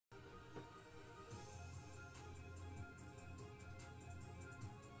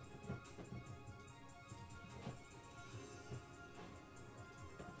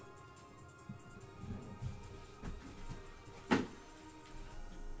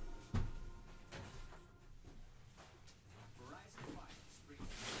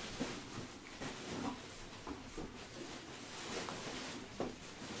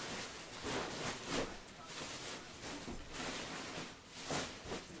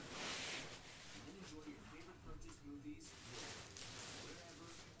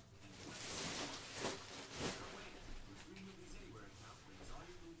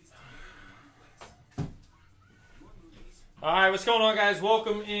All right, what's going on, guys?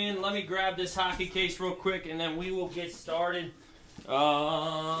 Welcome in. Let me grab this hockey case real quick, and then we will get started.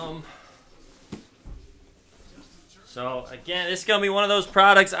 So, again, this is going to be one of those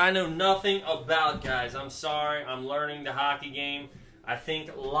products I know nothing about, guys. I'm sorry. I'm learning the hockey game. I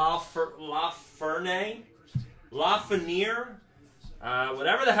think Lafreniere,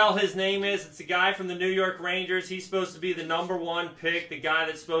 whatever the hell his name is, it's a guy from the New York Rangers. He's supposed to be the #1 pick, the guy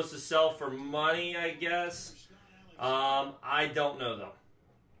that's supposed to sell for money, I guess. I don't know, though.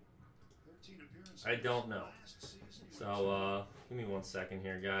 I don't know. So, give me 1 second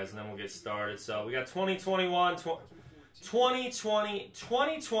here, guys, and then we'll get started. So, we got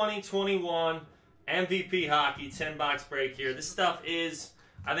 2020-21 MVP hockey, 10-box break here. This stuff is,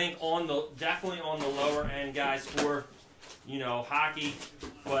 I think, definitely on the lower end, guys, for, hockey.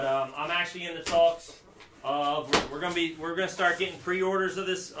 But I'm actually in the talks of we're gonna start getting pre-orders of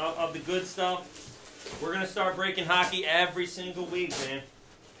this of the good stuff. We're going to start breaking hockey every single week, man.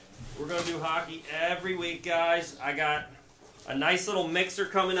 We're going to do hockey every week, guys. I got a nice little mixer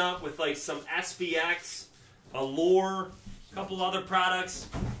coming up with like some SPX, Allure, a couple other products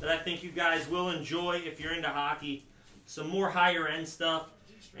that I think you guys will enjoy if you're into hockey. Some more higher end stuff.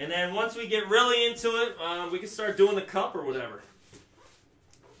 And then once we get really into it, we can start doing the cup or whatever.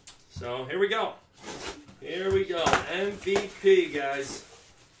 So here we go. Here we go. MVP, guys.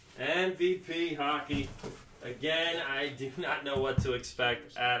 MVP hockey. Again, I do not know what to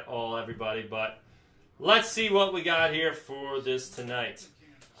expect at all, everybody, but let's see what we got here for this tonight.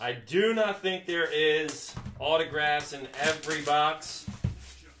 I do not think there is autographs in every box.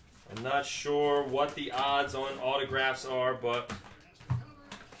 I'm not sure what the odds on autographs are, but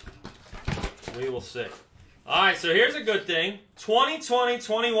we will see. All right, so here's a good thing.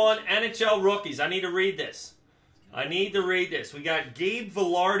 2020-21 NHL rookies. I need to read this. We got Gabe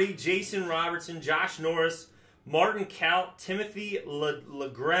Vilardi, Jason Robertson, Josh Norris, Martin Kaut, Timothy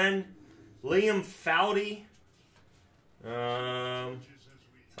Legren, Liam Foudy. So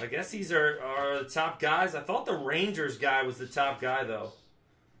I guess these are the top guys. I thought the Rangers guy was the top guy, though.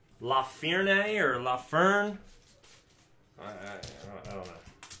 Lafreniere or Laferne? I don't know.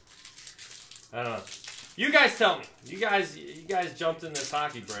 I don't know. You guys tell me. You guys jumped in this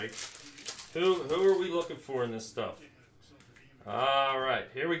hockey break. Who are we looking for in this stuff? All right,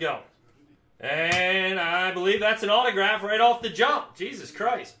 here we go. And I believe that's an autograph right off the jump. Jesus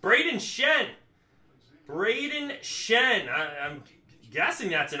Christ. Braden Shen. I'm guessing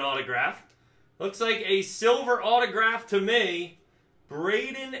that's an autograph. Looks like a silver autograph to me.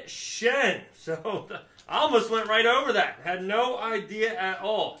 Braden Shen. So I almost went right over that. Had no idea at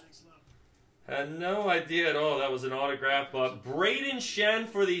all. That was an autograph, but Braden Shen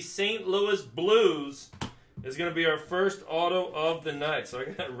for the St. Louis Blues is going to be our first auto of the night. So I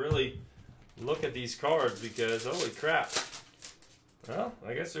got to really look at these cards because, holy crap. Well,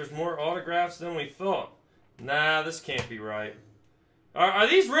 I guess there's more autographs than we thought. Nah, this can't be right. Are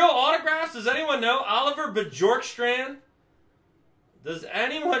these real autographs? Does anyone know? Oliver Bjorkstrand? Does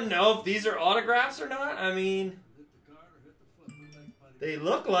anyone know if these are autographs or not? I mean, they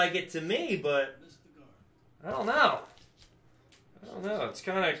look like it to me, but I don't know. It's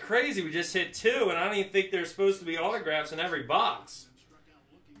kind of crazy. We just hit 2, and I don't even think there's supposed to be autographs in every box.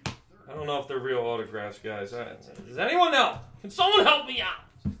 I don't know if they're real autographs, guys. Does anyone know? Can someone help me out?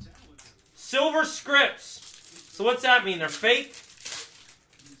 Silver scripts. So what's that mean? They're fake?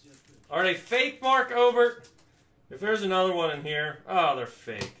 Are they fake, Mark Obert? If there's another one in here. Oh, they're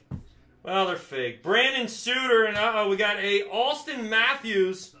fake. Well, they're fake. Brandon Suter, and we got a Austin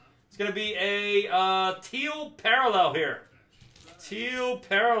Matthews. It's going to be a teal parallel here. Teal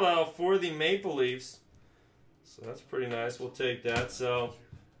parallel for the Maple Leafs. So that's pretty nice. We'll take that. So,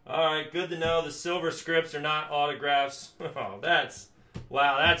 all right, good to know the silver scripts are not autographs. Oh, that's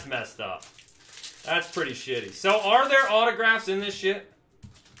messed up. That's pretty shitty. So, are there autographs in this shit?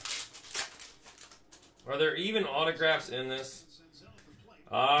 Are there even autographs in this?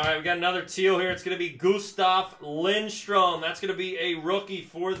 All right, we got another teal here. It's going to be Gustav Lindstrom. That's going to be a rookie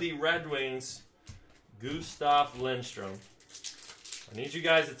for the Red Wings. Gustav Lindstrom. I need you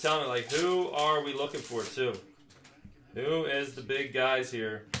guys to tell me, like, who are we looking for, too? Who is the big guys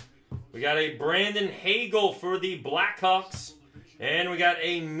here? We got a Brandon Hagel for the Blackhawks. And we got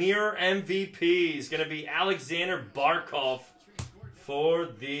a mirror MVP. It's going to be Alexander Barkov for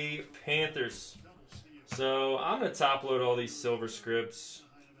the Panthers. So I'm going to top load all these silver scripts.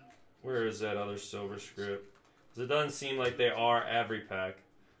 Where is that other silver script? Because it doesn't seem like they are every pack.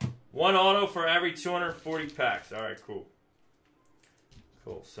 One auto for every 240 packs. All right, cool.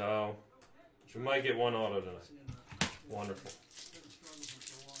 Cool. So we might get one auto tonight. Wonderful.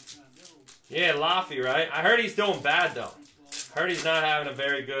 Yeah, Laffy, right? I heard he's doing bad, though. Heard he's not having a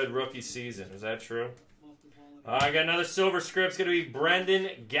very good rookie season. Is that true? I got another silver script. It's going to be Brendan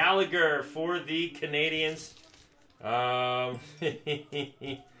Gallagher for the Canadians. Get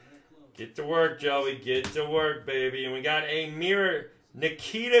to work, Joey. Get to work, baby. And we got a mirror,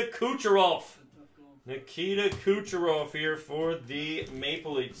 Nikita Kucherov. Nikita Kucherov here for the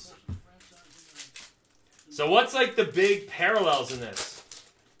Maple Leafs. So what's like the big parallels in this?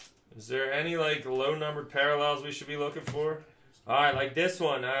 Is there any like low-numbered parallels we should be looking for? All right, like this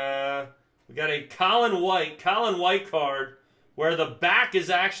one. We got a Colin White card where the back is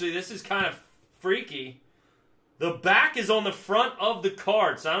actually, this is kind of freaky. The back is on the front of the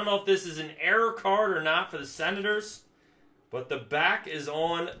card. So I don't know if this is an error card or not for the Senators. But the back is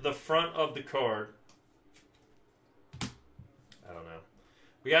on the front of the card. I don't know.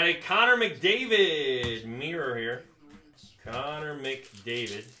 We got a Connor McDavid mirror here. Connor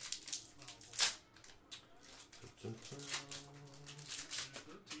McDavid.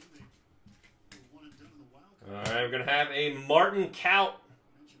 All right, we're going to have a Martin Kaut.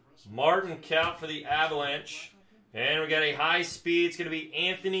 Martin Kaut for the Avalanche. And we got a high speed. It's going to be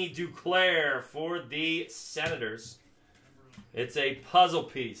Anthony Duclair for the Senators. It's a puzzle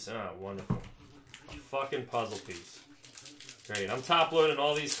piece. Oh, wonderful. A fucking puzzle piece. Great. I'm top loading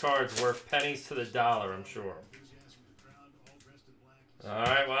all these cards worth pennies to the dollar, I'm sure. All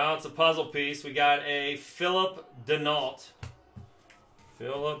right, well, it's a puzzle piece. We got a Philip Denault.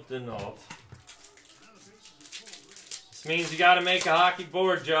 Philip Denault. This means you got to make a hockey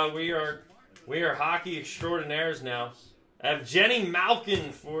board, Joe. We are hockey extraordinaires now. I have Jenny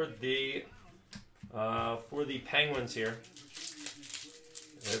Malkin for the Penguins here.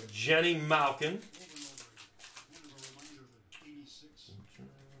 I have Jenny Malkin.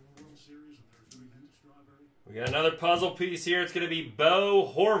 We got another puzzle piece here. It's going to be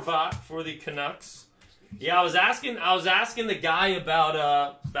Bo Horvat for the Canucks. Yeah, I was asking the guy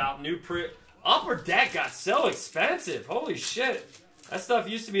about new Upper Deck got so expensive. Holy shit. That stuff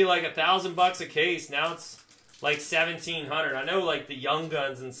used to be like $1,000 a case. Now it's like $1,700. I know like the Young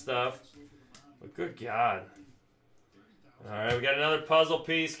Guns and stuff. But good God. Alright, we got another puzzle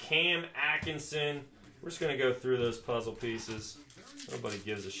piece. Cam Atkinson. We're just going to go through those puzzle pieces. Nobody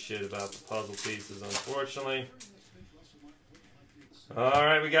gives a shit about the puzzle pieces, unfortunately.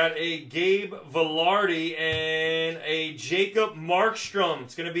 Alright, we got a Gabe Velarde and a Jacob Markstrom.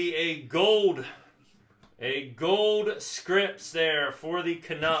 It's going to be a gold scripts there for the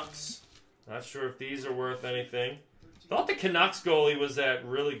Canucks. Not sure if these are worth anything. Thought the Canucks goalie was that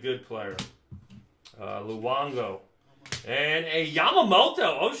really good player. Luongo. And a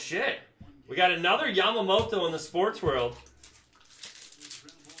Yamamoto. Oh, shit. We got another Yamamoto in the sports world.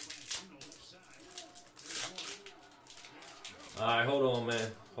 Alright, hold on, man.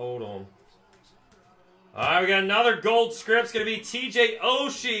 Hold on. Alright, we got another gold script. It's going to be TJ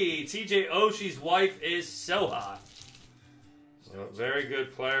Oshie. TJ Oshie's wife is so hot. So, very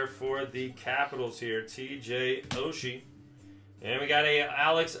good player for the Capitals here. TJ Oshie. And we got a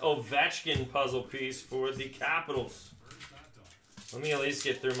Alex Ovechkin puzzle piece for the Capitals. Let me at least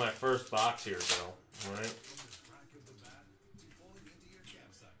get through my first box here, though. Alright.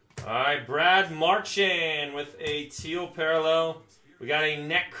 Alright, Brad Marchand with a teal parallel. We got a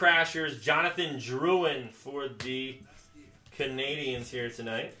Neck Crashers, Jonathan Drouin for the Canadians here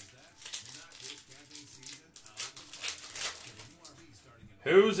tonight.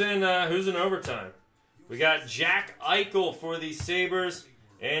 Who's in overtime? We got Jack Eichel for the Sabres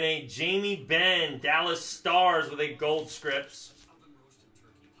and a Jamie Benn, Dallas Stars with a gold scripts.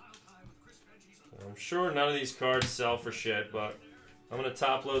 I'm sure none of these cards sell for shit, but I'm going to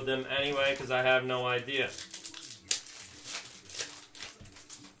top load them anyway because I have no idea.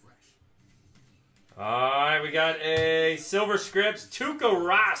 Alright, we got a Silver Scripts, Tuukka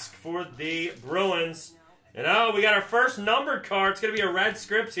Rask for the Bruins. And oh, we got our first numbered card. It's going to be a red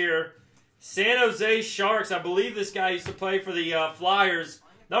script here. San Jose Sharks. I believe this guy used to play for the Flyers.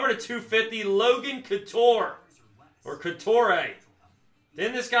 Number to 250, Logan Couture. Or Couture.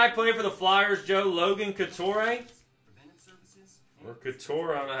 Didn't this guy play for the Flyers, Joe? Logan Couture? Or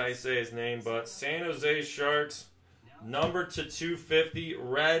Couture, I don't know how you say his name, but San Jose Sharks, number to 250,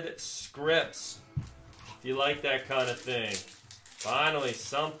 red scripts. If you like that kind of thing. Finally,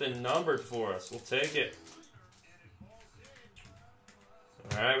 something numbered for us. We'll take it.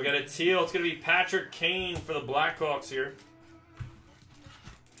 All right, we got a teal. It's going to be Patrick Kane for the Blackhawks here.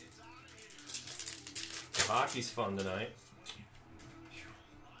 Hockey's fun tonight.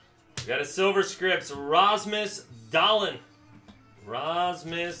 We got a silver scripts, Rasmus Dahlin.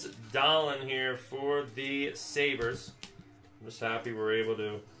 Rasmus Dahlin here for the Sabres. I'm just happy we're able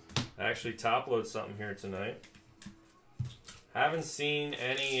to actually top load something here tonight. Haven't seen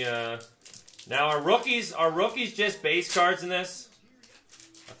any. Now our rookies just base cards in this.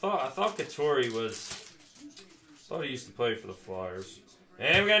 I thought Katori was. I thought he used to play for the Flyers.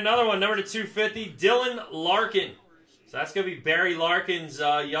 And we got another one, number to 250, Dylan Larkin. So that's gonna be Barry Larkin's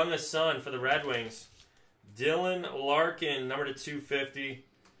youngest son for the Red Wings. Dylan Larkin, number to 250,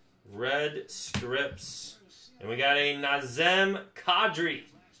 Red Scripts. And we got a Nazem Kadri,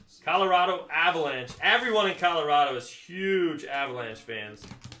 Colorado Avalanche. Everyone in Colorado is huge Avalanche fans.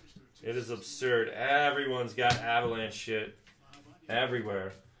 It is absurd. Everyone's got Avalanche shit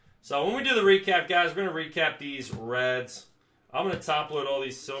everywhere. So when we do the recap, guys, we're going to recap these Reds. I'm going to top load all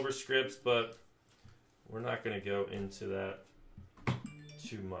these silver scripts, but we're not going to go into that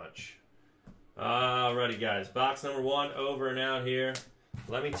too much. Alrighty, guys. Box number 1 over and out here.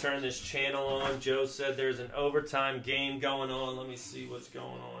 Let me turn this channel on. Joe said there's an overtime game going on. Let me see what's going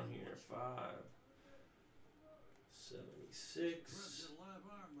on here. 576.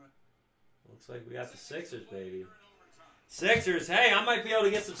 Looks like we got the Sixers, baby. Sixers. Hey, I might be able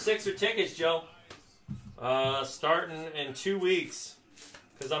to get some Sixer tickets, Joe. Starting in 2 weeks.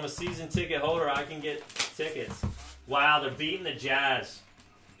 Because I'm a season ticket holder, I can get tickets. Wow, they're beating the Jazz.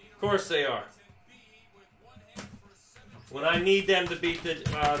 Of course they are. When I need them to beat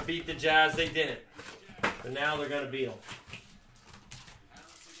the Jazz, they didn't. But now they're going to beat them.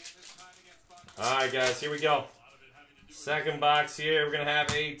 Alright, guys, here we go. Second box here, we're going to have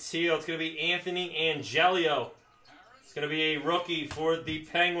a teal. It's going to be Anthony Angelio. It's going to be a rookie for the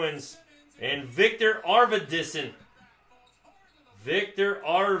Penguins. And Victor Arvidsson. Victor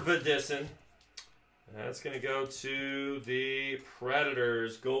Arvidsson. That's going to go to the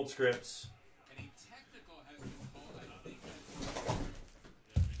Predators. Gold scripts.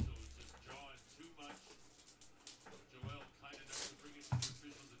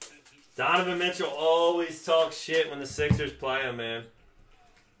 Donovan Mitchell always talks shit when the Sixers play him, man.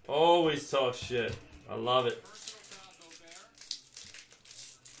 Always talks shit. I love it.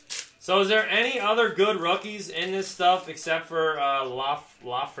 So is there any other good rookies in this stuff except for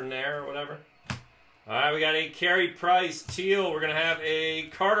Lafreniere or whatever? All right, we got a Carey Price teal. We're going to have a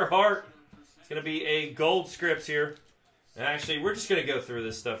Carter Hart. It's going to be a gold scripts here. And actually, we're just going to go through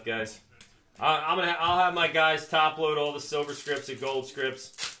this stuff, guys. I'll have my guys top load all the silver scripts and gold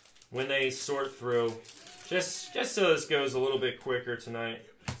scripts when they sort through. Just so this goes a little bit quicker tonight.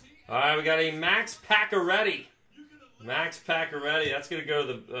 All right, we got a Max Pacioretty. Max Pacioretty, that's going to go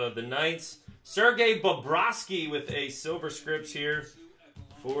to the Knights. Sergei Bobrovsky with a silver scripts here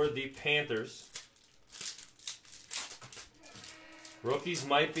for the Panthers. Rookies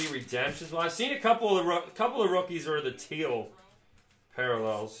might be redemptions. Well, I've seen a couple of rookies are the teal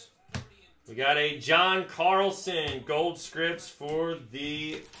parallels. We got a John Carlson gold scripts for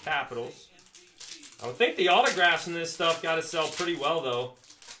the Capitals. I would think the autographs in this stuff got to sell pretty well, though,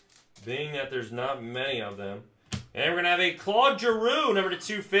 being that there's not many of them. And we're going to have a Claude Giroux, number to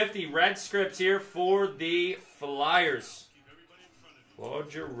 250, red scripts here for the Flyers.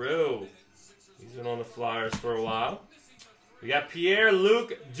 Claude Giroux. He's been on the Flyers for a while. We got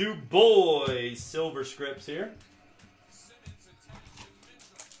Pierre-Luc Dubois, silver scripts here.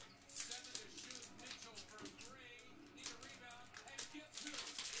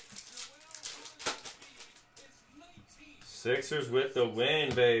 Sixers with the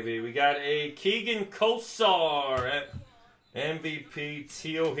win, baby. We got a Keegan Kosar at MVP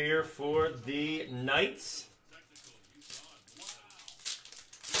teal here for the Knights.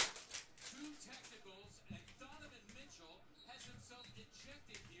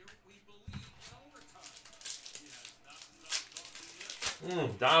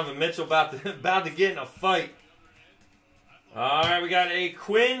 Donovan Mitchell about to get in a fight. All right, we got a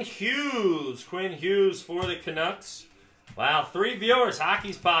Quinn Hughes. Quinn Hughes for the Canucks. Wow, 3 viewers.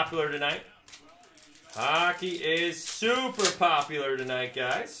 Hockey's popular tonight. Hockey is super popular tonight,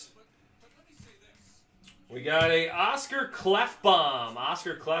 guys. We got a Oscar Klefbom.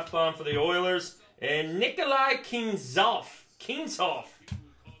 Oscar Klefbom for the Oilers. And Nikolai Kingshoff.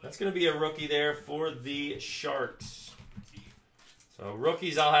 That's going to be a rookie there for the Sharks. So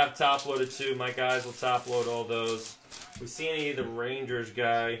rookies I'll have top loaded too. My guys will top load all those. If we see any of the Rangers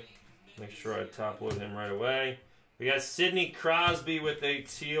guy, make sure I top load him right away. We got Sidney Crosby with a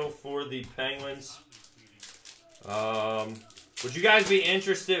teal for the Penguins. Would you guys be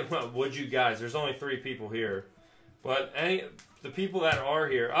interested? Well, would you guys? There's only 3 people here. But the people that are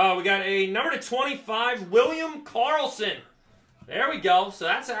here. Oh, we got a number to 25, William Karlsson. There we go. So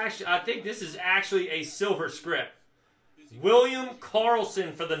that's actually, I think this is actually a silver script. William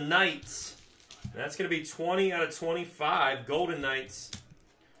Karlsson for the Knights. That's going to be 20 out of 25. Golden Knights.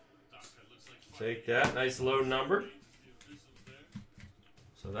 Take that. Nice low number.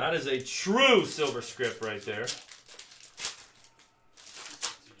 So that is a true silver script right there.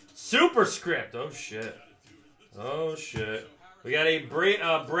 Super script. Oh, shit. Oh, shit. We got a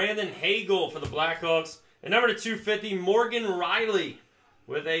Brandon Hagel for the Blackhawks. And number to 250, Morgan Riley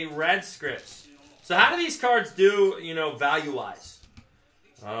with a red script. So how do these cards do, you know, value-wise?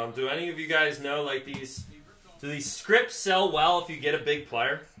 Do any of you guys know, like, do these scripts sell well if you get a big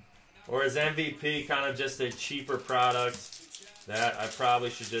player? Or is MVP kind of just a cheaper product that I probably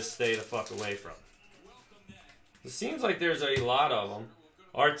should just stay the fuck away from? It seems like there's a lot of them.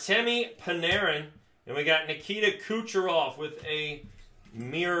 Artemi Panarin, and we got Nikita Kucherov with a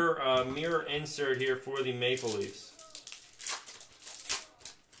mirror insert here for the Maple Leafs.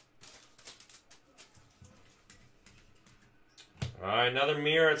 All right, another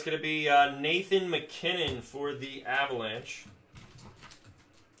mirror. It's going to be Nathan McKinnon for the Avalanche.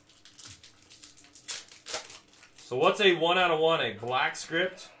 So what's a 1 out of 1? A black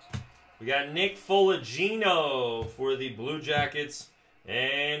script. We got Nick Foligino for the Blue Jackets.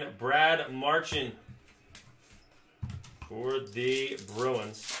 And Brad Marchand for the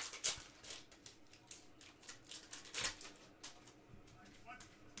Bruins.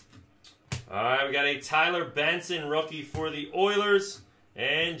 All right, we got a Tyler Benson rookie for the Oilers.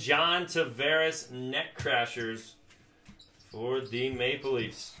 And John Tavares net crashers for the Maple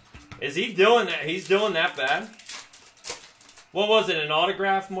Leafs. Is he doing that? He's doing that bad? What was it, an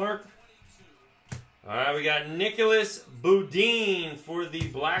autograph, Mark? All right, we got Nicholas Boudin for the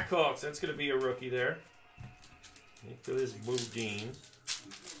Blackhawks. That's going to be a rookie there. Nicholas Boudin.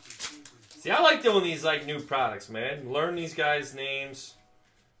 See, I like doing these like new products, man. Learn these guys' names.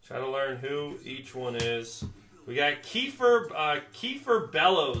 Try to learn who each one is. We got Kiefer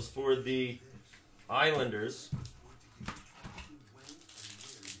Bellows for the Islanders.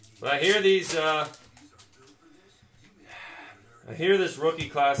 But I hear these. I hear this rookie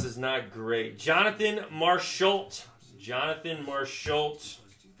class is not great. Jonathan Marchand. Jonathan Marchand.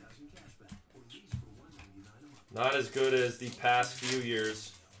 Not as good as the past few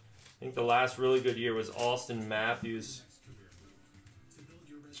years. I think the last really good year was Austin Matthews.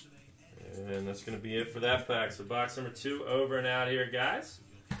 And that's going to be it for that pack. So box number 2 over and out here, guys.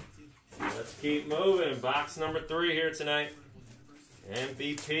 Let's keep moving. Box number 3 here tonight.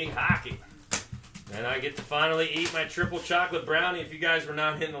 MVP Hockey. And I get to finally eat my triple chocolate brownie. If you guys were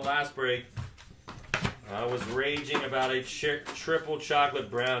not in the last break, I was raging about a triple chocolate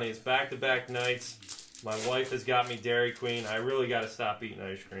brownie. It's back-to-back nights. My wife has got me Dairy Queen. I really got to stop eating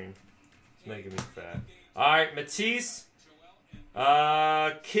ice cream. It's making me fat. All right, Matisse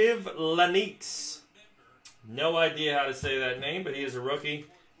Kivlenieks. No idea how to say that name, but he is a rookie.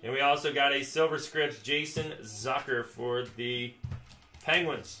 And we also got a silver script, Jason Zucker for the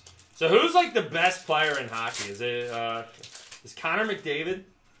Penguins. So who's like the best player in hockey? Is Connor McDavid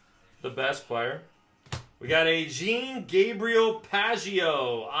the best player? We got a Jean-Gabriel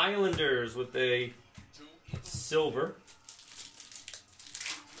Pageau, Islanders with a silver.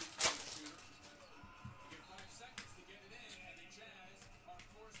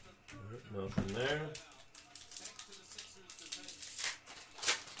 Nothing there.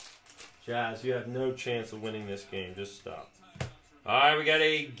 Jazz, you have no chance of winning this game. Just stop. All right, we got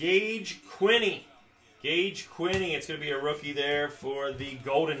a Gage Quinney. Gage Quinney, it's going to be a rookie there for the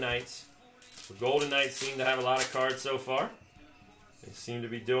Golden Knights. The Golden Knights seem to have a lot of cards so far. They seem to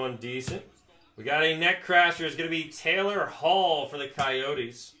be doing decent. We got a net crasher. It's going to be Taylor Hall for the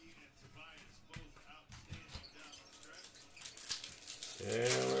Coyotes.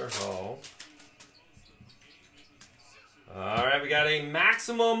 Taylor Hall. All right, we got a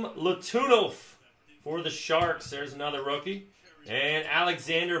Maximum Latunov for the Sharks. There's another rookie. And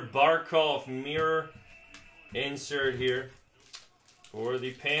Alexander Barkov, mirror insert here for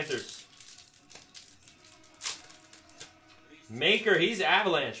the Panthers. Maker, he's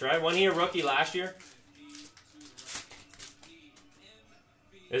Avalanche, right? Wasn't he a rookie last year?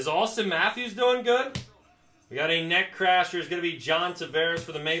 Is Austin Matthews doing good? We got a net crasher. It's going to be John Tavares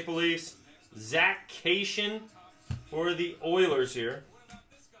for the Maple Leafs. Zach Cation for the Oilers here.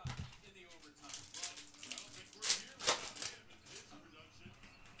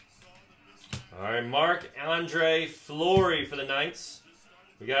 All right, Marc-Andre Fleury for the Knights.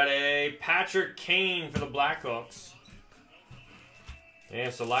 We got a Patrick Kane for the Blackhawks.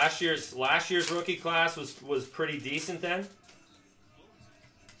 And so last year's rookie class was pretty decent then.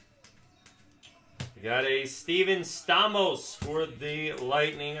 We got a Steven Stamos for the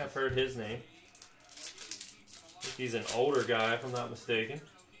Lightning. I've heard his name. I think he's an older guy, if I'm not mistaken.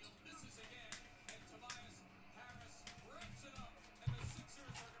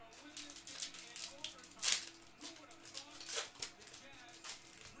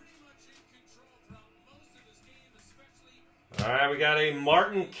 All right, we got a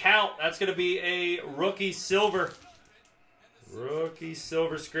Martin Kaut. That's going to be a rookie silver. Rookie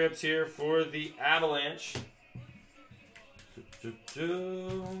silver scripts here for the Avalanche.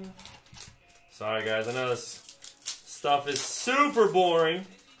 Sorry, guys. I know this stuff is super boring.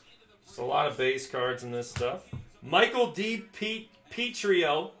 There's a lot of base cards in this stuff. Michael D.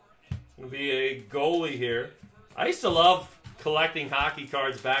 Petrio. Going to be a goalie here. I used to love collecting hockey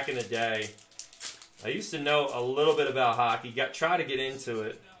cards back in the day. I used to know a little bit about hockey. Try to get into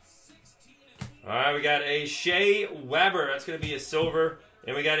it. All right, we got a Shea Weber. That's going to be a silver.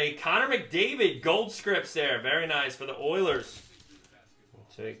 And we got a Connor McDavid gold scripts there. Very nice for the Oilers. We'll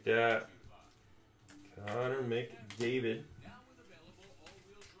take that. Connor McDavid.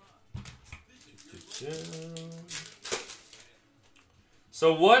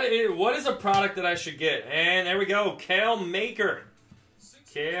 So what is a product that I should get? And there we go. Cale Maker.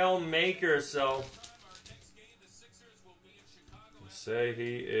 Cale Maker. So say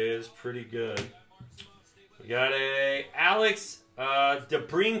he is pretty good. We got a Alex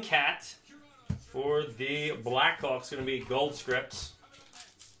DeBrincat for the Blackhawks. Going to be gold scripts.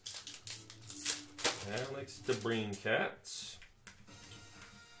 Alex DeBrincat.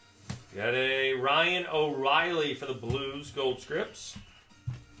 Got a Ryan O'Reilly for the Blues gold scripts.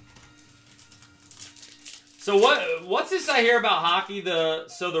 So what's this I hear about hockey?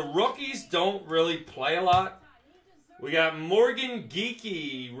 So the rookies don't really play a lot. We got Morgan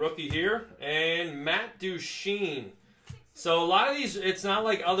Geekie, rookie here, and Matt Duchene. So a lot of these, it's not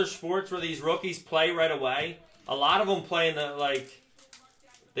like other sports where these rookies play right away. A lot of them play in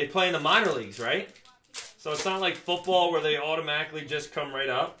they play in the minor leagues, right? So it's not like football where they automatically just come right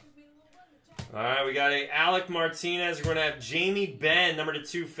up. All right, we got a Alec Martinez. We're going to have Jamie Benn, number to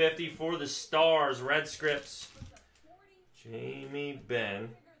 250 for the Stars, red scripts. Jamie Benn.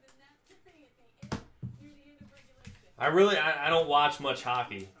 I don't watch much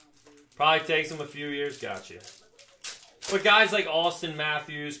hockey. Probably takes them a few years. Gotcha. But guys like Austin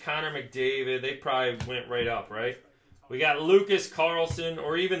Matthews, Connor McDavid, they probably went right up, right? We got Lucas Carlson,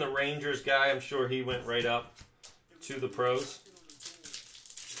 or even the Rangers guy. I'm sure he went right up to the pros.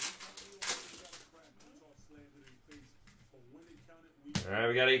 All right,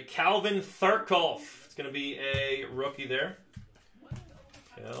 we got a Calvin Thurkoff. It's going to be a rookie there.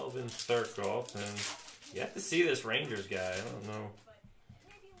 Calvin Thurkoff. And you have to see this Rangers guy. I don't know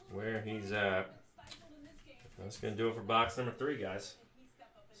where he's at. That's going to do it for box number 3, guys.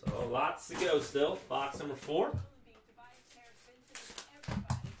 So lots to go still. Box number 4.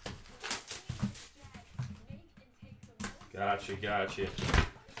 Gotcha.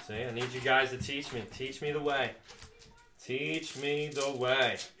 See, I need you guys to teach me the way. Teach me the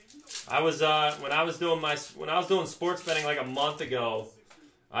way. I was when I was doing sports betting like a month ago,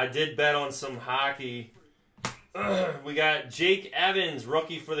 I did bet on some hockey. We got Jake Evans,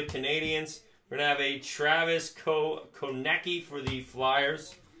 rookie for the Canadiens. We're gonna have a Travis Konecny for the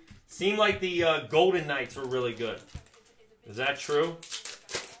Flyers. Seemed like the Golden Knights were really good. Is that true?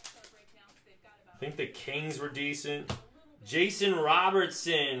 I think the Kings were decent. Jason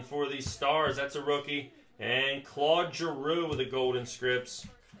Robertson for the Stars. That's a rookie. And Claude Giroux with the golden scripts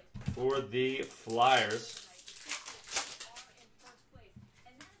for the Flyers.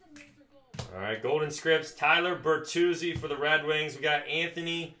 All right, golden scripts. Tyler Bertuzzi for the Red Wings. We got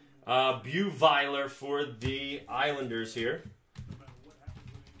Anthony Buweiler for the Islanders here.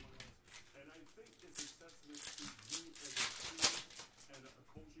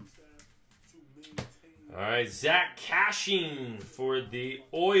 All right, Zach Cashin for the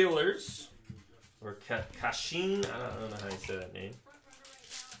Oilers. Or Cashin, I don't know how you say that name.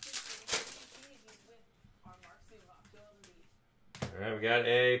 All right, we got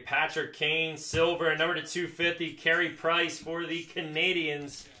a Patrick Kane silver, number to 250, Carey Price for the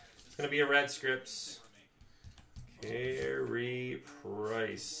Canadiens. It's going to be a red scripts. Carey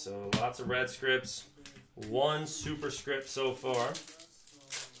Price. So lots of red scripts. 1 super script so far.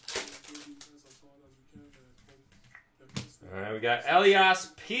 All right, we got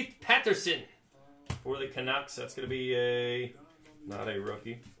Elias Pettersson for the Canucks. That's going to be not a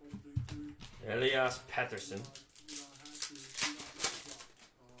rookie. Elias Pettersson.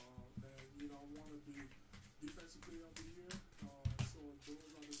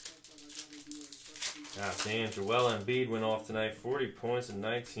 Dan, Joel Embiid went off tonight. 40 points and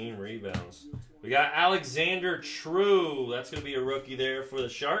 19 rebounds. We got Alexander True. That's going to be a rookie there for the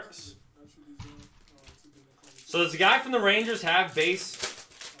Sharks. So does the guy from the Rangers have base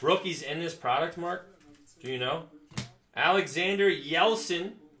rookies in this product, Mark? Do you know? Alexander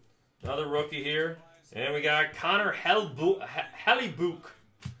Yeltsin, another rookie here. And we got Connor Hellebuyck.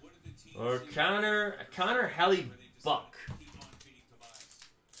 Or Connor Hellebuyck.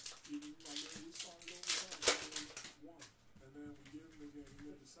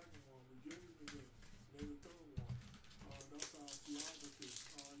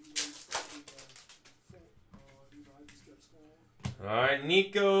 All right,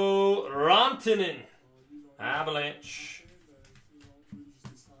 Nico Rantanen, Avalanche.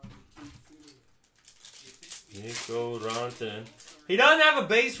 Nico Rantanen. He doesn't have a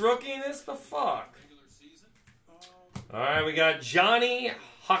base rookie in this? The fuck? All right, we got Johnny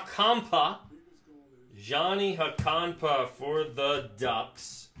Hakampa. Johnny Hakampa for the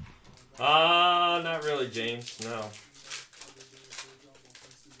Ducks. Not really, James. No.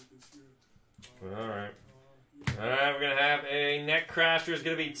 All right. All right, we're going to have a neck crasher. It's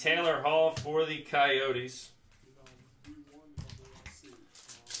going to be Taylor Hall for the Coyotes.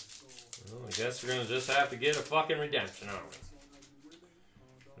 Well, I guess we're going to just have to get a fucking redemption, aren't we?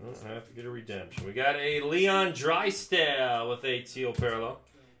 We'll have to get a redemption. We got a Leon Drysdale with a teal parallel.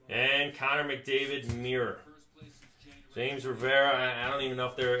 And Connor McDavid mirror. James Rivera, I don't even know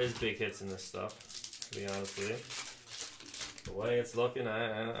if there is big hits in this stuff, to be honest with you. The way it's looking,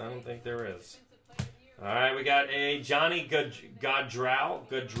 I don't think there is. All right, we got a Johnny Gaudreau,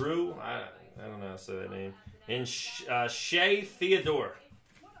 I don't know how to say that name, and Shea Theodore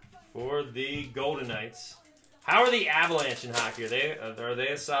for the Golden Knights. How are the Avalanche in hockey? Are they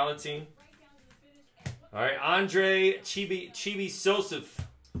a solid team? All right, Andre Chibisosov.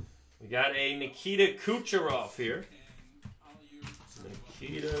 We got a Nikita Kucherov here.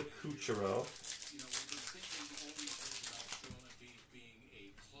 Nikita Kucherov.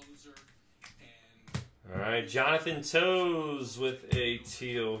 All right, Jonathan Toews with a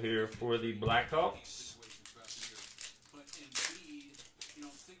teal here for the Blackhawks.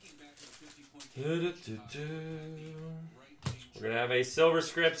 We're going to have a silver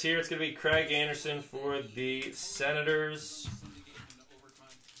script here. It's going to be Craig Anderson for the Senators.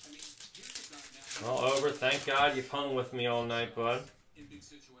 All over. Thank God you've hung with me all night, bud.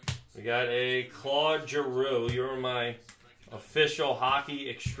 We got a Claude Giroux. You're my official hockey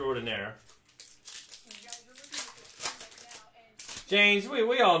extraordinaire. James,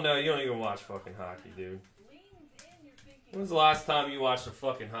 we all know you don't even watch fucking hockey, dude. When's the last time you watched a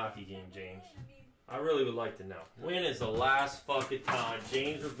fucking hockey game, James? I really would like to know. When is the last fucking time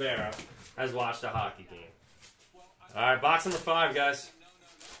James Rivera has watched a hockey game? All right, box number 5, guys.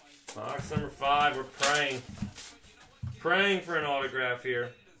 Box number 5. We're praying for an autograph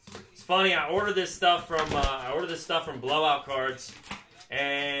here. It's funny. I ordered this stuff from Blowout Cards,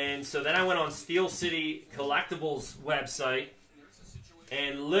 and so then I went on Steel City Collectibles website,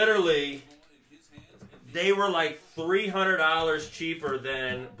 and literally they were like $300 cheaper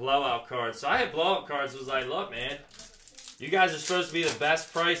than Blowout Cards. So I had Blowout Cards. Was like, look, man, you guys are supposed to be the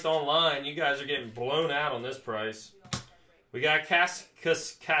best priced online. You guys are getting blown out on this price. We got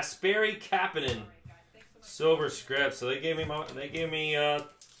Kasperi Kapanen silver script. So they gave me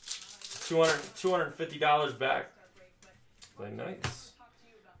 $250 back. Play nice.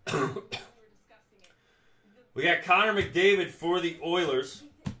 We got Connor McDavid for the Oilers.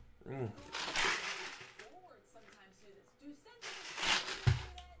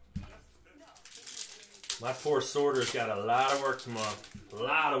 My poor sorter's got a lot of work tomorrow. A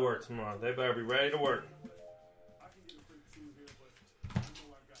lot of work tomorrow. They better be ready to work.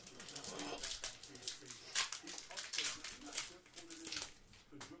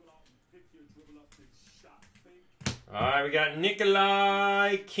 All right, we got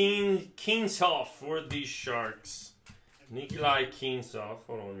Nikolai Kinshoff for the Sharks. Nikolai Kinshoff.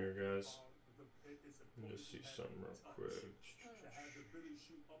 Hold on here, guys. Let me just see something real quick.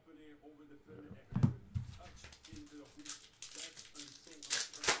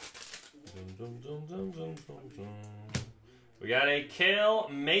 We got a Kale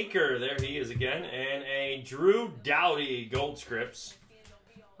Maker. There he is again. And a Drew Doughty gold scripts.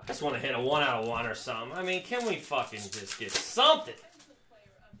 I just want to hit a 1 out of 1 or something. I mean, can we fucking just get something?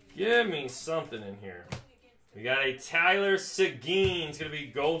 Give me something in here. We got a Tyler Seguin. It's going to be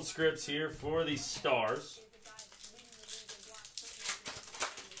gold scripts here for the Stars.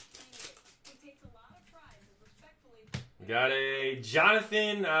 We got a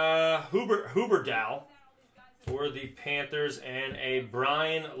Jonathan Huberdeau for the Panthers and a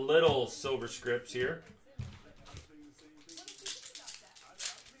Brian Little silver scripts here.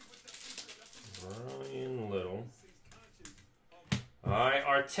 Brian Little. All right,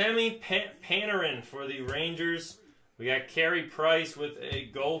 Artemi Panarin for the Rangers. We got Carey Price with a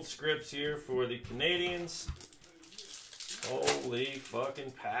gold scripts here for the Canadians. Holy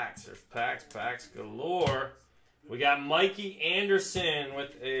fucking packs. There's packs galore. We got Mikey Anderson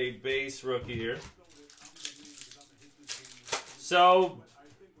with a base rookie here. So,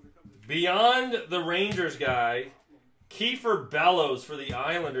 beyond the Rangers guy, Kiefer Bellows for the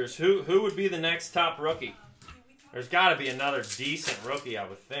Islanders. Who would be the next top rookie? There's got to be another decent rookie, I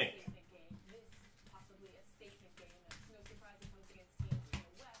would think.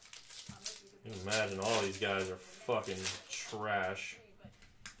 can imagine all these guys are fucking trash.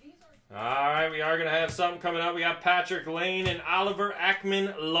 Alright, we are going to have something coming up. We got Patrick Lane and Oliver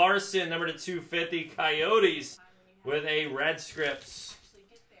Ekman-Larsson, number to 250, Coyotes, with a red scripts.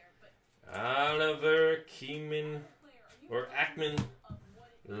 Oliver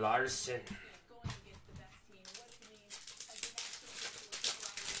Ekman-Larsson.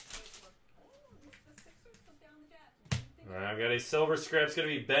 Alright, I've got a silver script. It's going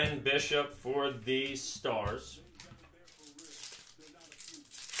to be Ben Bishop for the Stars.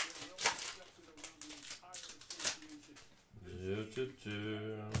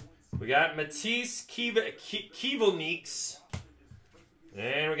 We got Matisse Kivelniks.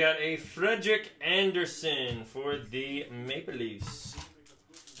 And we got a Frederick Anderson for the Maple Leafs.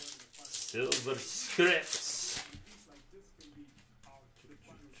 Silver scripts.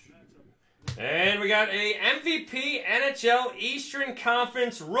 And we got a MVP NHL Eastern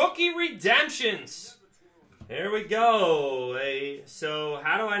Conference Rookie Redemptions. There we go. So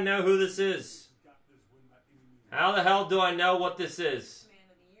how do I know who this is? How the hell do I know what this is?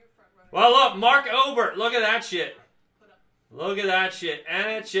 Well, look, Mark Obert. Look at that shit. Look at that shit.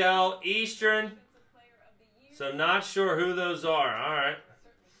 NHL Eastern. So not sure who those are. All right.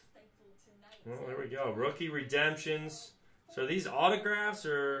 Well, there we go. Rookie redemptions. So these autographs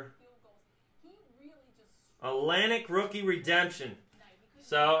are Atlantic Rookie Redemption.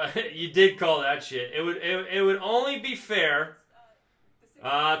 So you did call that shit. It would only be fair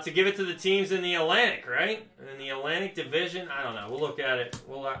to give it to the teams in the Atlantic, right? In the Atlantic Division. I don't know. We'll look at it.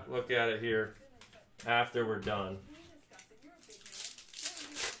 We'll look at it here after we're done.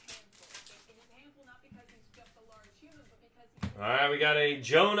 All right, we got a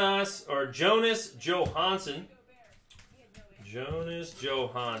Jonas Johansson. Jonas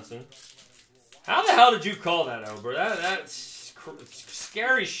Johansson. How the hell did you call that, Ober? That's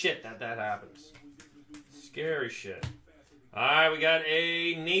scary shit that happens. Scary shit. All right, we got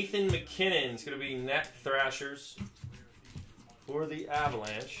a Nathan McKinnon. It's going to be Net Thrashers for the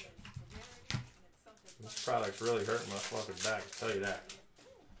Avalanche. This product's really hurting my fucking back, I'll tell you that.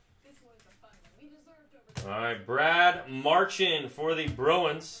 All right, Brad Marchand for the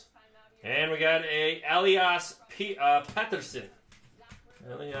Bruins. And we got a Elias Pettersson.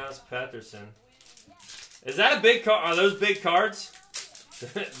 Elias Pettersson. Is that a big card? Are those big cards?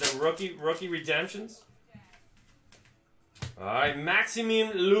 The rookie redemptions? All right, Maximum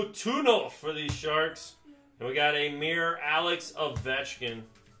Lutunov for the Sharks. And we got a Mirror Alex Ovechkin.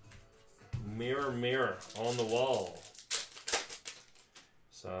 Mirror on the wall.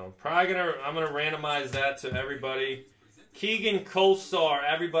 So I'm gonna randomize that to everybody. Keegan Kolesar,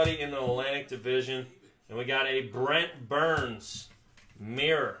 everybody in the Atlantic Division. And we got a Brent Burns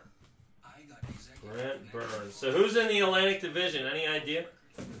mirror. Brent Burns. So who's in the Atlantic Division? Any idea?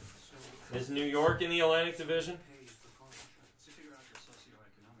 Is New York in the Atlantic Division?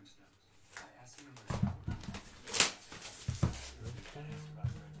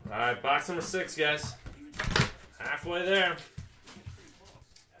 All right, box number 6, guys. Halfway there.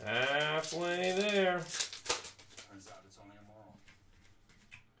 Halfway there.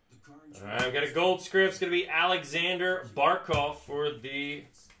 All right, we got a gold script. It's going to be Alexander Barkov for the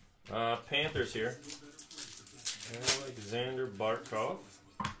Panthers here. Alexander Barkov.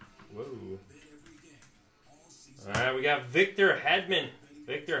 Whoa. All right, we got Victor Hedman.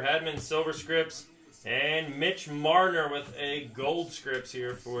 Victor Hedman, silver scripts. And Mitch Marner with a gold scripts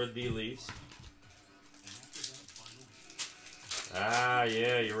here for the Leafs. Ah,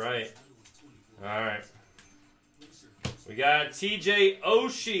 yeah, you're right. All right. We got TJ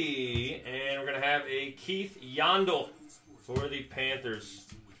Oshie, and we're going to have a Keith Yandel for the Panthers.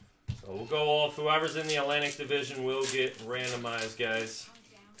 So we'll go off. Whoever's in the Atlantic Division will get randomized, guys.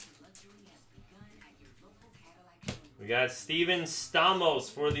 We got Steven Stamos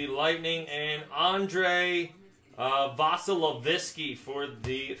for the Lightning and Andre Vasilevsky for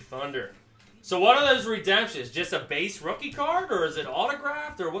the Thunder. So what are those redemptions? Just a base rookie card, or is it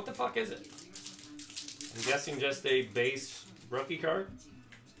autographed, or what the fuck is it? I'm guessing just a base rookie card.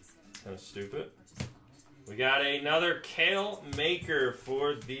 Kind of stupid. We got another Kale Maker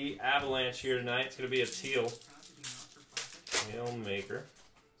for the Avalanche here tonight. It's going to be a teal. Kale Maker.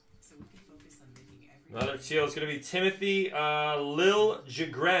 Another teal is going to be Timothy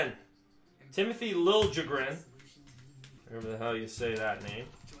Liljegren. Timothy Liljegren. Whatever the hell you say that name.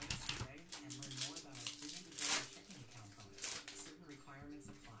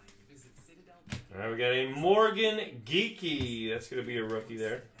 All right, we got a Morgan Geeky. That's going to be a rookie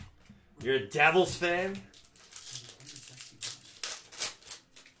there. You're a Devils fan?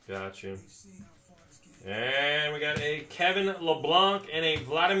 Got you. And we got a Kevin LeBlanc and a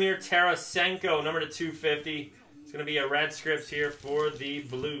Vladimir Tarasenko, number to 250. It's going to be a red script here for the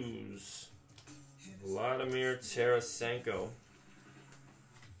Blues. Vladimir Tarasenko.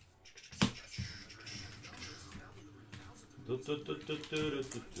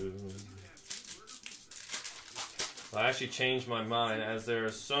 I actually changed my mind as there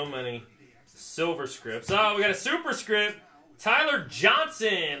are so many silver scripts. Oh, we got a super script. Tyler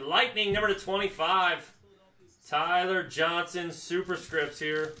Johnson, Lightning, number to 25. Tyler Johnson, super scripts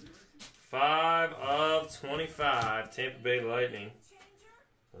here. 5 of 25, Tampa Bay Lightning.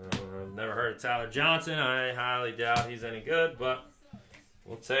 I've never heard of Tyler Johnson. I highly doubt he's any good, but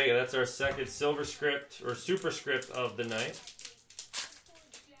we'll take it. That's our second silver script or super script of the night.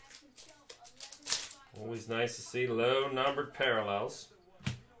 Always nice to see low numbered parallels.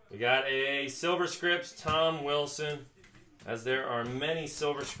 We got a silver scripts, Tom Wilson, as there are many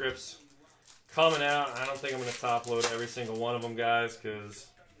silver scripts coming out. I don't think I'm going to top load every single one of them, guys, because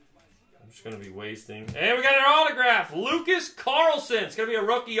I'm just going to be wasting. And we got an autograph, Lucas Carlson. It's going to be a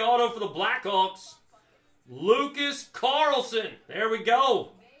rookie auto for the Blackhawks. Lucas Carlson. There we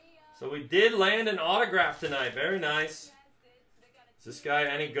go. So we did land an autograph tonight. Very nice. Is this guy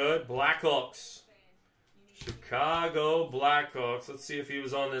any good? Blackhawks. Chicago Blackhawks. Let's see if he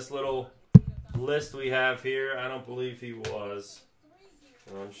was on this little list we have here. I don't believe he was.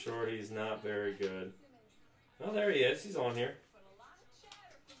 I'm sure he's not very good. Oh, there he is. He's on here.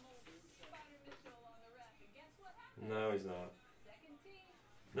 No, he's not.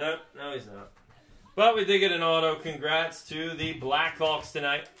 Nope, no, he's not. But we did get an auto. Congrats to the Blackhawks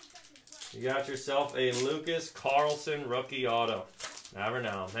tonight. You got yourself a Lucas Carlson rookie auto. Never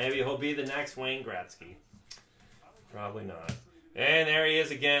know. Maybe he'll be the next Wayne Gretzky. Probably not. And there he is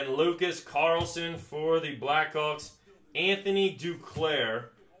again. Lucas Carlson for the Blackhawks. Anthony Duclair.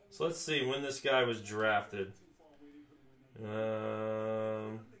 So let's see when this guy was drafted.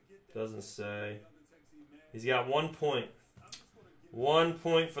 Doesn't say. He's got 1 point. 1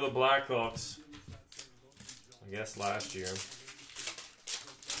 point for the Blackhawks. I guess last year.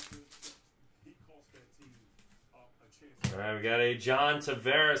 Alright, we got a John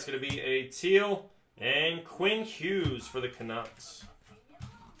Tavares. Going to be a teal. And Quinn Hughes for the Canucks.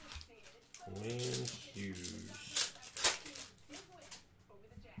 Quinn Hughes.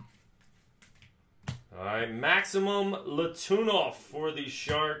 Alright, Maximum Latunov for the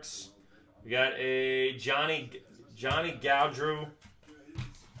Sharks. We got a Johnny Gaudreau.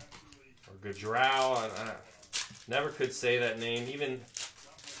 Or Gaudreau. I never could say that name. Even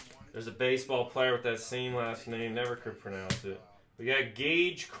there's a baseball player with that same last name. Never could pronounce it. We got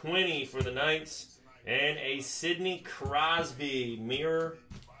Gage Quinney for the Knights. And a Sidney Crosby mirror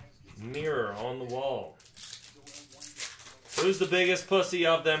on the wall. Who's the biggest pussy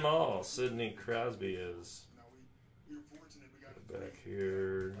of them all? Sidney Crosby is. Back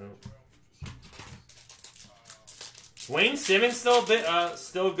here. Nope. Wayne Simmons still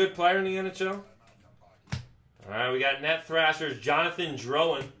a good player in the NHL. All right, we got Net Thrashers. Jonathan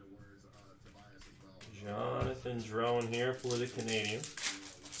Drouin. Jonathan Drouin here for the Canadiens.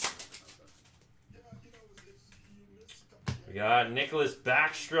 We got Nicholas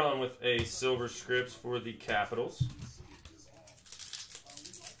Backstrom with a silver scripts for the Capitals.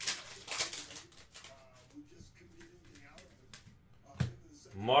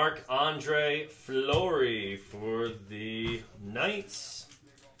 Marc-Andre Fleury for the Knights.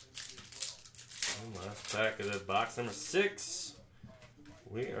 Last pack of the box number 6.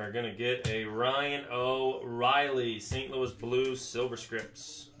 We are going to get a Ryan O'Reilly, St. Louis Blues silver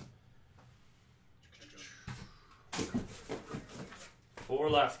scripts. 4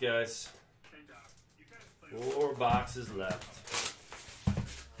 left, guys. 4 boxes left.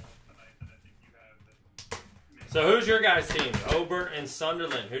 So who's your guys' team? Obert and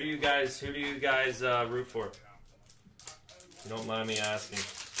Sunderland. Who do you guys root for? If you don't mind me asking.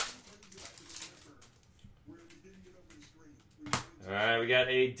 All right, we got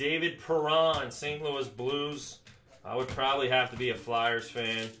a David Perron, St. Louis Blues. I would probably have to be a Flyers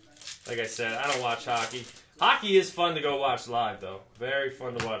fan. Like I said, I don't watch hockey. Hockey is fun to go watch live, though. Very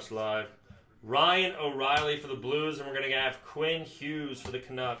fun to watch live. Ryan O'Reilly for the Blues, and we're going to have Quinn Hughes for the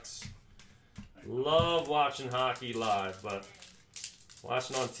Canucks. Love watching hockey live, but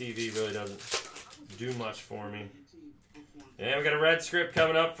watching on TV really doesn't do much for me. And we got a red script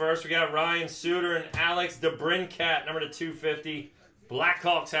coming up first. We got Ryan Suter and Alex DeBrincat, number to 250.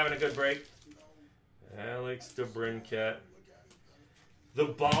 Blackhawks having a good break. Alex DeBrincat. The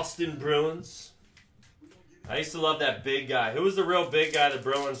Boston Bruins. I used to love that big guy. Who was the real big guy the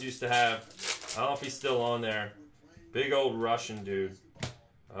Bruins used to have? I don't know if he's still on there. Big old Russian dude.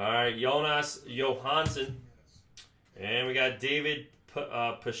 All right, Jonas Johansson. And we got David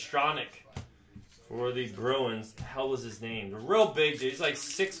Pastrnak for the Bruins. The hell was his name? The real big dude. He's like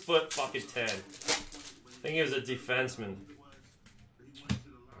 6 foot fucking 10. I think he was a defenseman.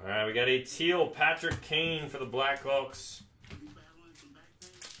 All right, we got a teal Patrick Kane for the Blackhawks.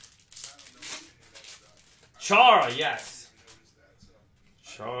 Chara, yes.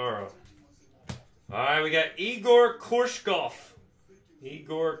 Chara. All right, we got Igor Korshkov.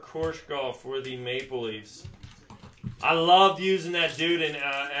 Igor Korshkov for the Maple Leafs. I loved using that dude in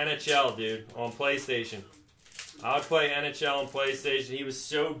NHL, dude, on PlayStation. I would play NHL on PlayStation. He was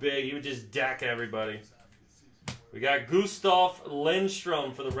so big, he would just deck everybody. We got Gustav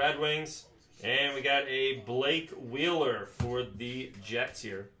Lindstrom for the Red Wings. And we got a Blake Wheeler for the Jets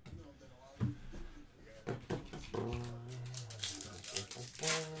here.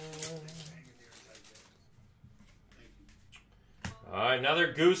 All right,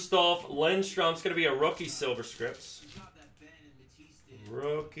 another Gustav Lindstrom. It's going to be a rookie Silver Scripts.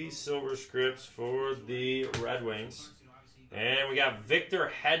 Rookie Silver Scripts for the Red Wings. And we got Victor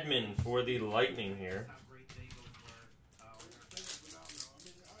Hedman for the Lightning here.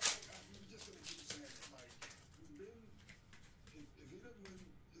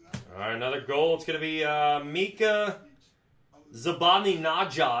 All right, another goal. It's going to be Mika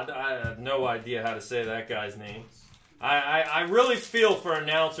Zibanejad. I have no idea how to say that guy's name. I really feel for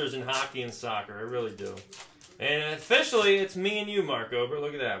announcers in hockey and soccer. I really do. And officially, it's me and you, Mark Ober.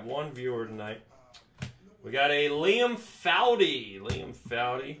 Look at that. 1 viewer tonight. We got a Liam Foudy. Liam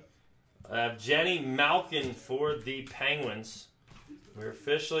Foudy. Jenny Malkin for the Penguins. We're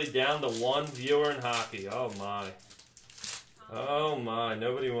officially down to 1 viewer in hockey. Oh, my. Oh, my.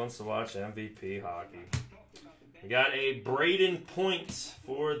 Nobody wants to watch MVP hockey. We got a Braden Point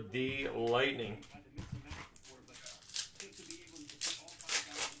for the Lightning.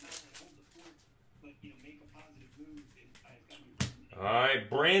 All right,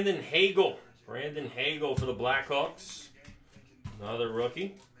 Brandon Hagel. Brandon Hagel for the Blackhawks. Another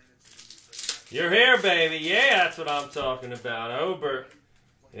rookie. You're here, baby. Yeah, that's what I'm talking about. Ober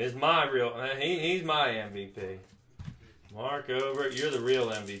is my real... He's my MVP. Mark Ober, you're the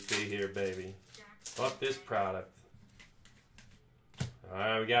real MVP here, baby. Fuck this product. All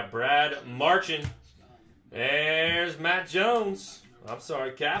right, we got Brad Marchand. There's Matt Jones. I'm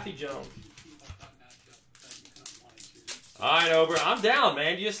sorry, Kathy Jones. All right, Ober, I'm down,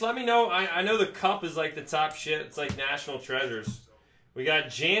 man. You just let me know. I know the cup is like the top shit. It's like national treasures. We got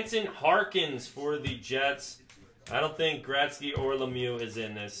Jansen Harkins for the Jets. I don't think Gretzky or Lemieux is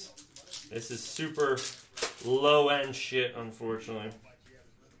in this. This is super low-end shit, unfortunately.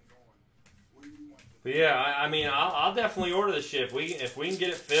 But yeah, I mean, I'll definitely order the shit if we can get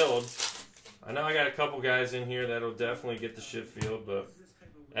it filled. I know I got a couple guys in here that'll definitely get the shit filled, but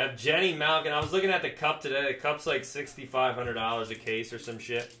I have Jenny Malkin. I was looking at the cup today. The cup's like $6,500 a case or some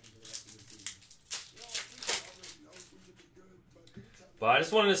shit. But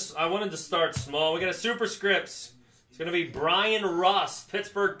I wanted to start small. We got a Super Scripts. It's going to be Brian Rust,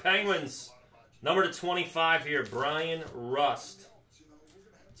 Pittsburgh Penguins. Number to 25 here, Brian Rust.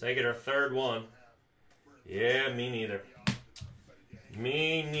 Take it, our third one. Yeah, me neither.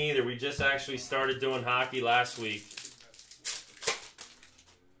 Me neither. We just actually started doing hockey last week.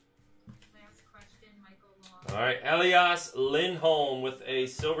 All right, Elias Lindholm with a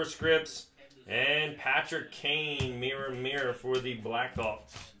Silver Scripts and Patrick Kane, mirror for the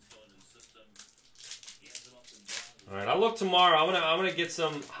Blackhawks. All right, I'll look tomorrow. I'm gonna get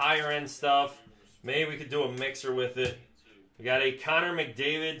some higher end stuff. Maybe we could do a mixer with it. We got a Connor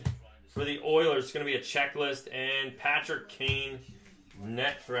McDavid for the Oilers. It's gonna be a checklist, and Patrick Kane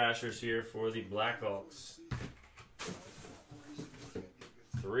net thrashers here for the Blackhawks.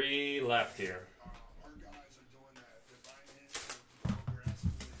 3 left here.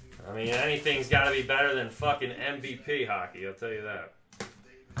 I mean, anything's got to be better than fucking MVP hockey, I'll tell you that.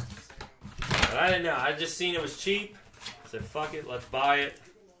 But I didn't know. I just seen it was cheap. I said, fuck it, let's buy it.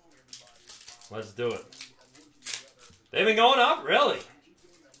 Let's do it. They've been going up? Really?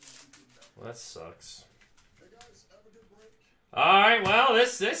 Well, that sucks. All right, well,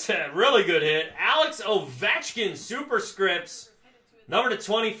 this a really good hit. Alex Ovechkin, Super Scripts. Number to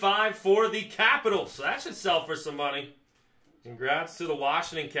 25 for the Capitals. So that should sell for some money. Congrats to the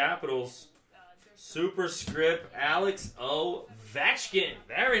Washington Capitals. Super Script, Alex Ovechkin.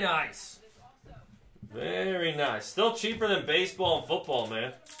 Very nice. Very nice. Still cheaper than baseball and football,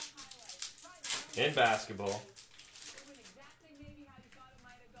 man. And basketball.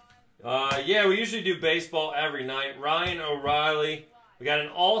 Yeah, we usually do baseball every night. Ryan O'Reilly. We got an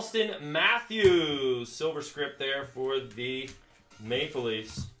Alston Matthews Silver Script there for the Maple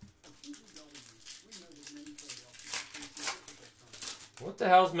Leafs. What the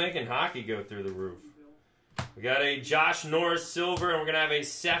hell's making hockey go through the roof? We got a Josh Norris silver, and we're going to have a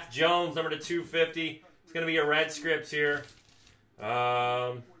Seth Jones, number to 250. It's going to be a red scripts here.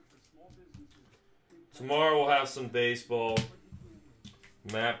 Tomorrow we'll have some baseball.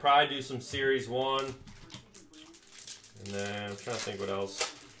 Matt, probably do some Series 1. And then I'm trying to think what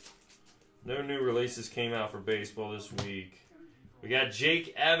else. No new releases came out for baseball this week. We got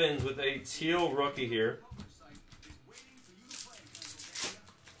Jake Evans with a teal rookie here.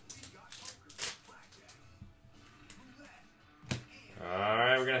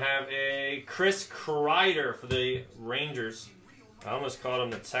 Alright, we're going to have a Chris Kreider for the Rangers. I almost called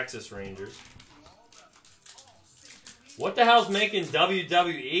him the Texas Rangers. What the hell's making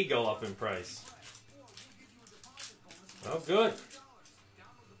WWE go up in price? Oh, good.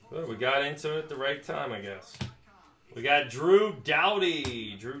 Good, we got into it at the right time, I guess. We got Drew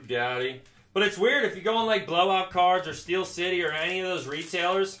Doughty. Drew Doughty. But it's weird, if you go on like Blowout Cards or Steel City or any of those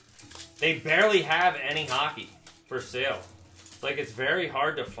retailers, they barely have any hockey for sale. It's like it's very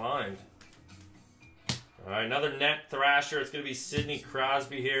hard to find. Alright, another net thrasher. It's going to be Sidney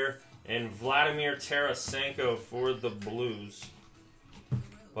Crosby here. And Vladimir Tarasenko for the Blues.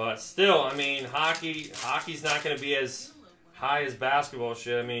 But still, I mean, hockey's not going to be as high as basketball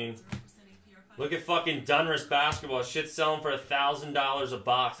shit. I mean, look at fucking Dunris basketball. Shit's selling for $1,000 a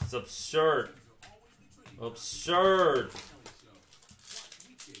box. It's absurd. Absurd.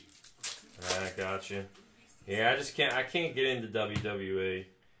 Alright, gotcha. Yeah, I can't get into WWE.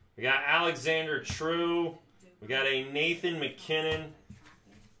 We got Alexander True. We got a Nathan McKinnon.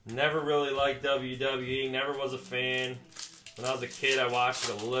 Never really liked WWE. Never was a fan. When I was a kid, I watched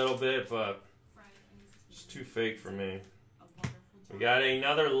it a little bit, but it's too fake for me. We got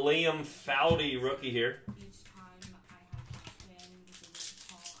another Liam Foudy rookie here.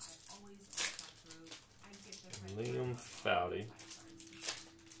 Liam Foudy.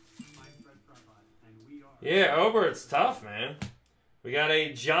 Yeah, Obert's tough, man. We got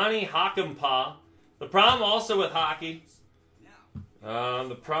a Johnny Hakanpää. The problem also with hockey,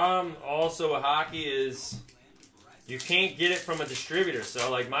 is you can't get it from a distributor.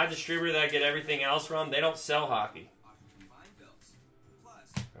 So, like my distributor that I get everything else from, they don't sell hockey.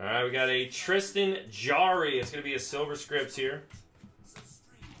 All right, we got a Tristan Jarry. It's going to be a silver scripts here.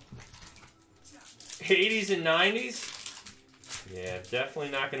 80s and 90s. Yeah, definitely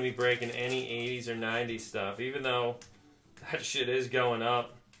not going to be breaking any 80s or 90s stuff, even though that shit is going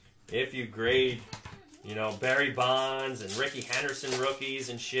up. If you grade, you know, Barry Bonds and Ricky Henderson rookies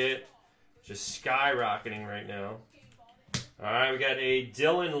and shit, just skyrocketing right now. All right, we got a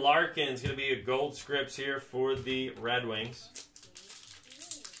Dylan Larkin. It's going to be a gold scripts here for the Red Wings.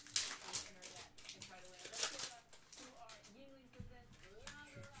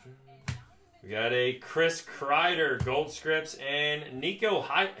 We got a Chris Kreider, gold scripts, and Nico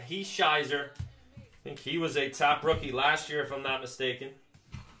Hischier. I think he was a top rookie last year, if I'm not mistaken.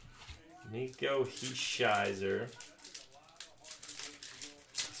 Nico Hischier.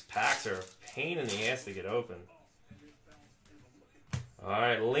 These packs are a pain in the ass to get open. All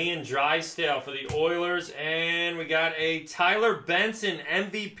right, Leon Drysdale for the Oilers, and we got a Tyler Benson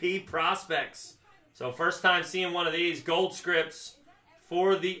MVP prospects. So first time seeing one of these gold scripts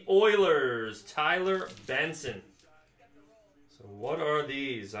for the Oilers, Tyler Benson. So what are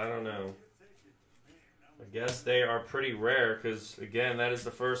these? I don't know. I guess they are pretty rare because, again, that is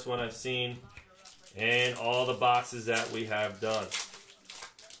the first one I've seen in all the boxes that we have done.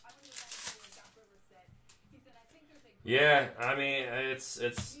 Yeah, I mean, it's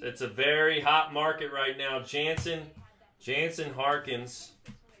a very hot market right now. Jansen Harkins.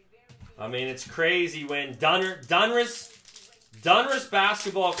 I mean, it's crazy when Dunris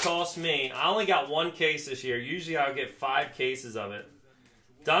basketball cost me, I only got one case this year. Usually I'll get 5 cases of it.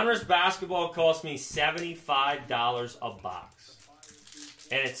 Dunris basketball cost me $75 a box.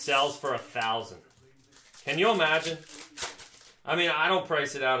 And it sells for $1,000. Can you imagine? I mean, I don't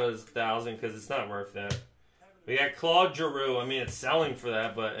price it out as $1,000 because it's not worth that. We got Claude Giroux. I mean, it's selling for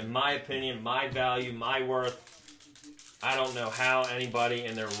that, but in my opinion, my value, my worth, I don't know how anybody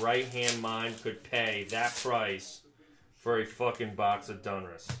in their right-hand mind could pay that price for a fucking box of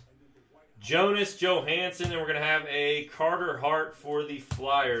Dunris. Jonas Johansson, and we're going to have a Carter Hart for the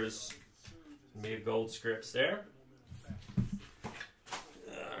Flyers. Be a gold scripts there.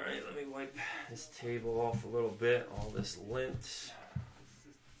 Alright, let me wipe this table off a little bit. All this lint.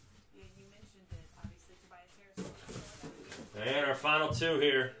 And our final 2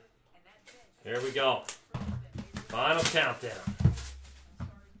 here. Here we go. Final countdown.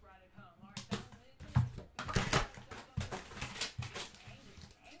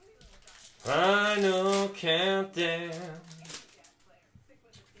 Final countdown.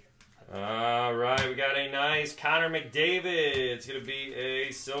 All right, we got a nice Connor McDavid. It's going to be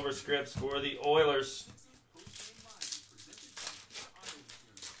a silver scripts for the Oilers.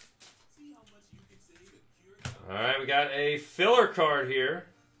 All right, we got a filler card here.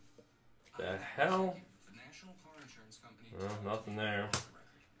 The hell? Oh, nothing there.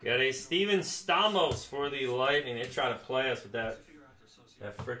 We got a Steven Stamos for the Lightning. They try to play us with that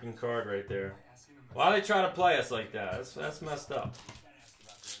freaking card right there. Why they try to play us like that? That's messed up.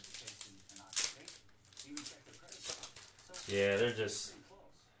 Yeah, they're just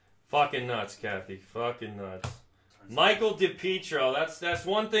fucking nuts, Kathy. Fucking nuts. Michael DiPietro. That's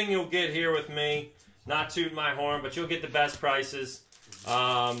one thing you'll get here with me. Not tooting my horn, but you'll get the best prices.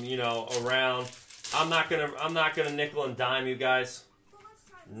 You know, around. I'm not gonna nickel and dime you guys.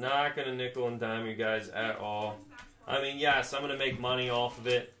 Not gonna nickel and dime you guys at all. I mean, yes, I'm gonna make money off of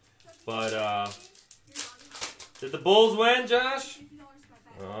it, but did the Bulls win, Josh?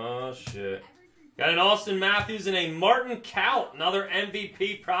 Oh shit. Got an Austin Matthews and a Martin Kaut, another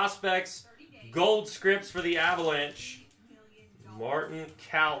MVP prospects, gold scripts for the Avalanche. Martin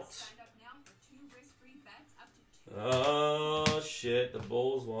Kaut. Oh shit, the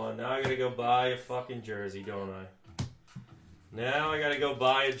Bulls won. Now I gotta go buy a fucking jersey, don't I? Now I gotta go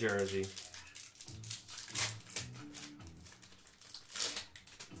buy a jersey.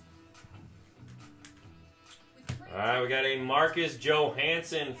 Alright, we got a Marcus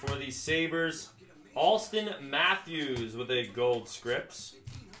Johansson for the Sabres. Austin Matthews with a gold scripts.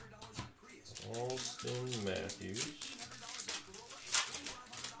 Austin Matthews.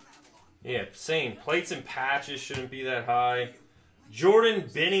 Yeah, same. Plates and patches shouldn't be that high. Jordan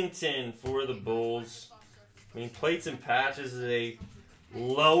Binnington for the Bulls. I mean, plates and patches is a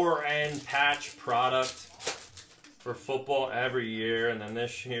lower-end patch product for football every year. And then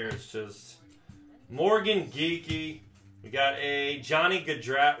this year it's just Morgan Geeky. We got a Johnny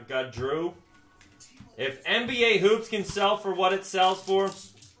Gaudreau. If NBA Hoops can sell for what it sells for,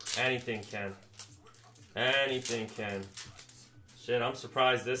 anything can. Anything can. Shit, I'm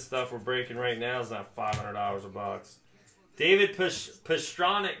surprised this stuff we're breaking right now is not $500 a box. David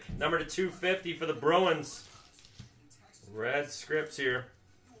Pastrnak, number to 250 for the Bruins. Red scripts here.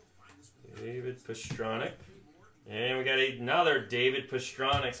 David Pastrnak. And we got another David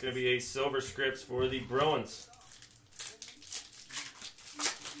Pastrnak. It's going to be a silver scripts for the Bruins.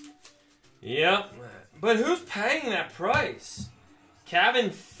 Yep. But who's paying that price? Kevin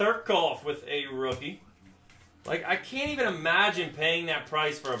Thurkoff with a rookie. Like, I can't even imagine paying that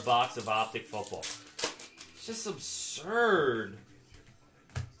price for a box of Optic Football. It's just absurd.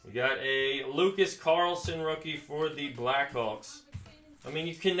 We got a Lucas Carlson rookie for the Blackhawks. I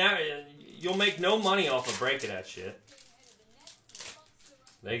mean, you'll make no money off of breaking that shit.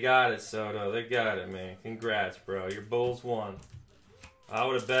 They got it, Soto. They got it, man. Congrats, bro. Your Bulls won. I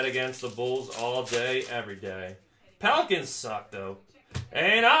would have bet against the Bulls all day, every day. Pelicans suck, though.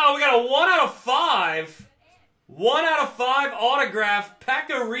 And, we got a 1 out of 5. 1 out of 5 autograph,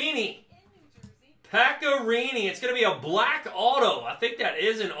 Pecorini. Pecorini. It's going to be a black auto. I think that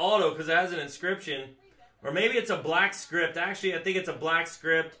is an auto because it has an inscription. Or maybe it's a black script. Actually, I think it's a black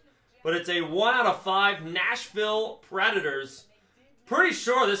script. But it's a 1 out of 5 Nashville Predators. Pretty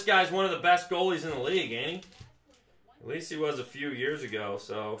sure this guy's one of the best goalies in the league, ain't he? At least he was a few years ago.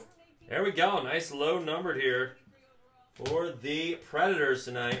 So, there we go. Nice low numbered here for the Predators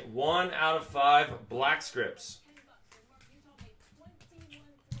tonight. 1 out of 5 black scripts.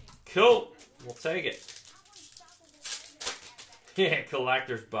 Cool. We'll take it. Yeah,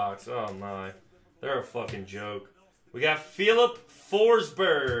 collector's box. Oh, my. They're a fucking joke. We got Philip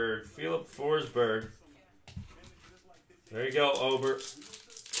Forsberg. Philip Forsberg. There you go, Ober.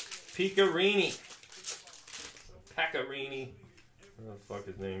 Pecorini. Pecorini. What the fuck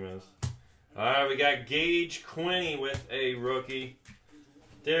his name is. Alright, we got Gage Quinney with a rookie.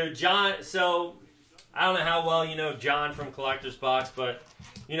 Dude, John, so, I don't know how well you know John from Collector's Box, but,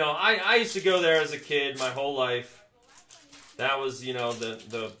 you know, I used to go there as a kid my whole life. That was, you know,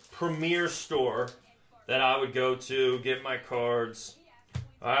 the premier store that I would go to, get my cards.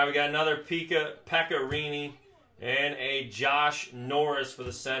 Alright, we got another Pecorini and a Josh Norris for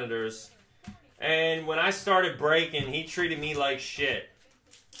the Senators. And when I started breaking, he treated me like shit.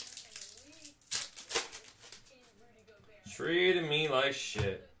 Treated me like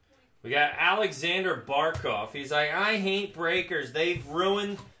shit. We got Alexander Barkov. He's like, I hate breakers. They've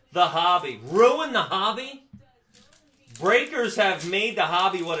ruined the hobby. Ruined the hobby? Breakers have made the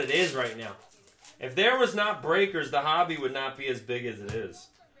hobby what it is right now. If there was not breakers, the hobby would not be as big as it is.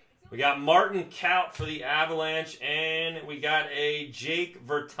 We got Martin Kaut for the Avalanche, and we got a Jake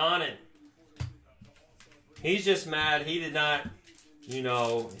Virtanen He's just mad. He did not, you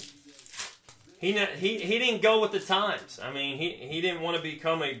know, he didn't go with the times. I mean, he didn't want to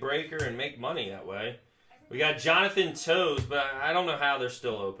become a breaker and make money that way. We got Jonathan Toes, but I don't know how they're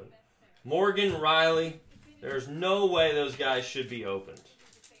still open. Morgan Riley. There's no way those guys should be opened.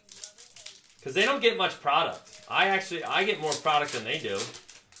 Because they don't get much product. I get more product than they do.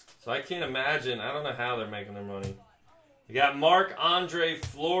 So I can't imagine. I don't know how they're making their money. We got Marc-Andre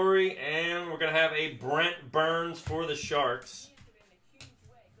Fleury, and we're going to have a Brent Burns for the Sharks.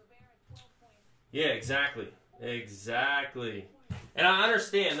 Yeah, exactly. Exactly. And I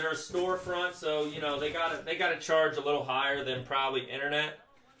understand they're a storefront, so you know they gotta charge a little higher than probably internet.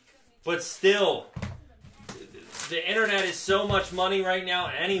 But still, the internet is so much money right now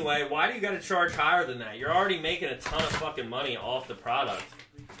anyway. Why do you gotta charge higher than that? You're already making a ton of fucking money off the product.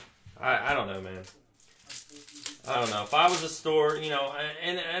 I don't know, man. I don't know. If I was a store, you know,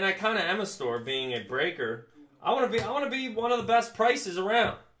 and I kind of am a store, being a breaker. I want to be one of the best prices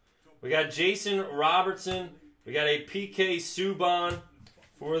around. We got Jason Robertson. We got a PK Subban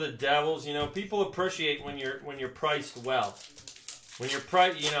for the Devils. You know, people appreciate when you're priced well. When you're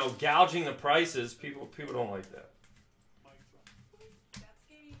gouging the prices, people don't like that.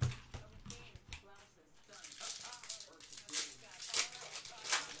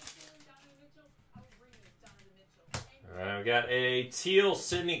 All right, we got a teal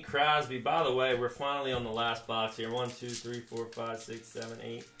Sidney Crosby. By the way, we're finally on the last box here. 1, 2, 3, 4, 5, 6, 7,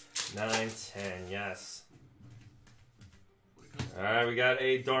 8, 9, 10. Yes. All right, we got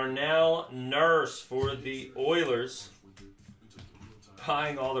a Darnell Nurse for the Oilers.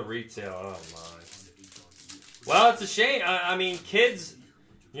 Buying all the retail. Oh, my. Well, it's a shame. I mean, kids,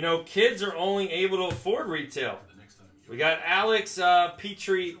 you know, kids are only able to afford retail. We got Alex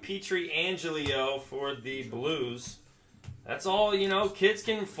Pietrangelo for the Blues. That's all, you know, kids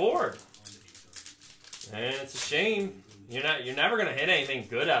can afford. And it's a shame. You're never going to hit anything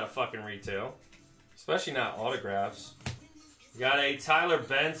good out of fucking retail. Especially not autographs. We got a Tyler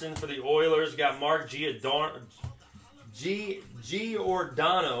Benson for the Oilers. We got Mark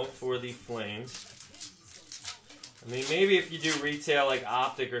Giordano for the Flames. I mean, maybe if you do retail like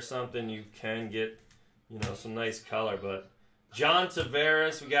Optic or something, you can get, you know, some nice color. But John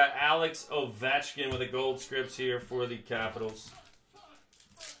Tavares. We got Alex Ovechkin with the gold scripts here for the Capitals.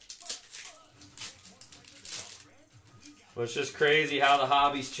 Well, it's just crazy how the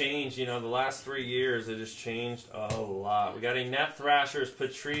hobby's changed. You know, the last 3 years, it has changed a lot. We got a Net Thrashers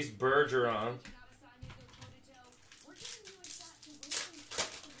Patrice Bergeron.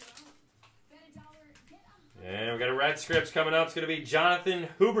 And we got a red scripts coming up. It's going to be Jonathan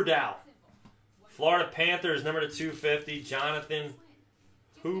Huberdeau. Florida Panthers, number to 250. Jonathan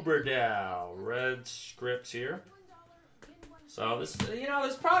Huberdeau. Red scripts here. So, this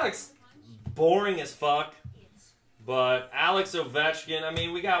product's boring as fuck. But Alex Ovechkin, I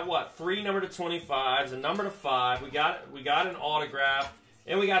mean, we got what? 3 number to 25s, a number to 5. We got an autograph,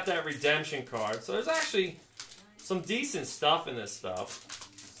 and we got that redemption card. So there's actually some decent stuff in this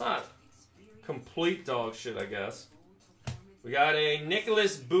stuff. It's not complete dog shit, I guess. We got a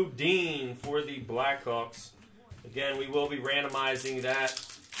Nicholas Boudin for the Blackhawks. Again, we will be randomizing that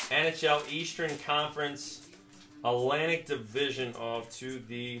NHL Eastern Conference Atlantic Division off to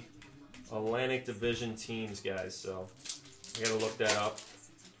the Atlantic Division teams, guys. So I gotta look that up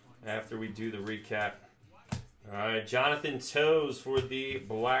after we do the recap. All right, Jonathan Toes for the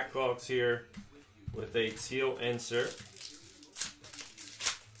Blackhawks here with a teal insert.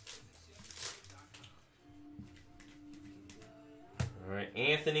 All right,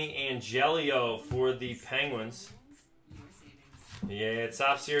 Anthony Angelio for the Penguins. Yeah,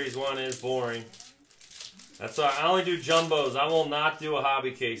 Top Series 1 is boring. That's why I only do jumbos. I will not do a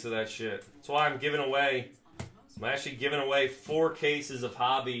hobby case of that shit. That's why I'm actually giving away 4 cases of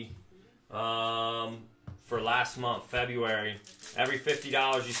hobby for last month, February. Every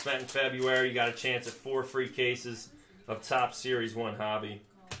 $50 you spent in February, you got a chance at 4 free cases of Top Series 1 hobby.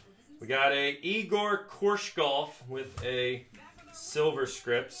 We got a Igor Korshkov with a silver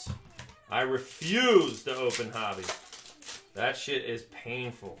scripts. I refuse to open hobby. That shit is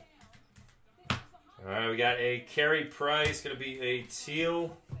painful. All right, we got a Carey Price, going to be a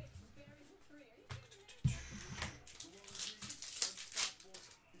teal.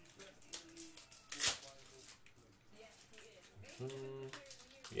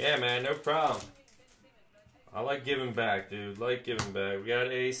 Yeah, man, no problem. I like giving back, dude. Like giving back. We got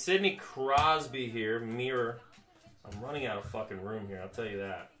a Sidney Crosby here, mirror. I'm running out of fucking room here, I'll tell you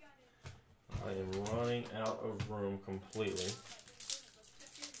that. I am running out of room completely.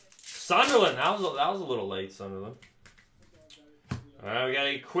 Sunderland, that was a little late, Sunderland. All right, we got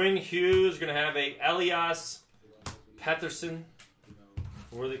a Quinn Hughes. Going to have a Elias Pettersson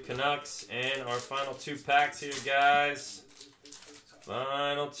for the Canucks. And our final 2 packs here, guys.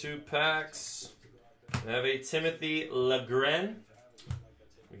 Final 2 packs. We have a Timothy Legren.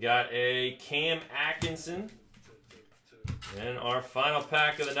 We got a Cam Atkinson. And our final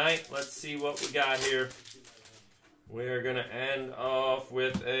pack of the night. Let's see what we got here. We're going to end off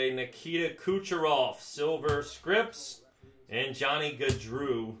with a Nikita Kucherov Silver Scripts and Johnny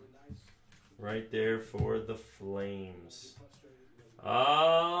Gaudreau right there for the Flames.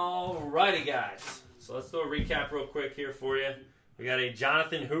 Alrighty, guys. So let's do a recap real quick here for you. We got a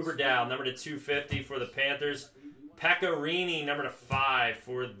Jonathan Huberdeau, number to 250 for the Panthers. Pecorini, number to 5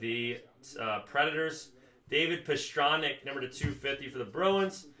 for the Predators. David Pastrnak, number to 250 for the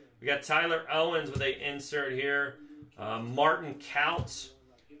Bruins. We got Tyler Owens with an insert here. Martin Kaut.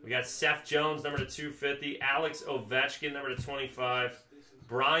 We got Seth Jones, number to 250. Alex Ovechkin, number to 25.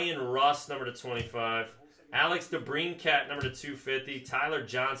 Brian Rust, number to 25. Alex DeBrincat, number to 250. Tyler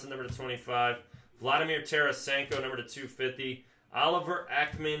Johnson, number to 25. Vladimir Tarasenko, number to 250. Oliver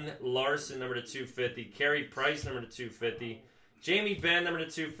Ekman Larson, number to 250. Carey Price, number to 250. Jamie Benn, number to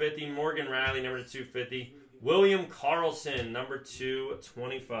 250. Morgan Riley, number to 250. William Karlsson, number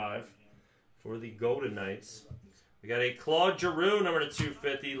 225 for the Golden Knights. We got a Claude Giroux, number to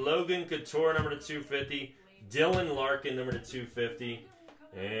 250. Logan Couture, number to 250. Dylan Larkin, number to 250.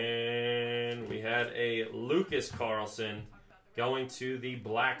 And we had a Lucas Carlson going to the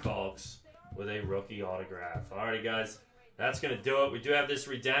Blackhawks with a rookie autograph. Alrighty, guys. That's going to do it. We do have this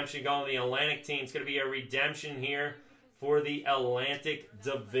redemption going to the Atlantic team. It's going to be a redemption here for the Atlantic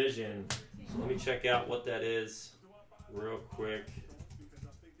Division. So let me check out what that is real quick.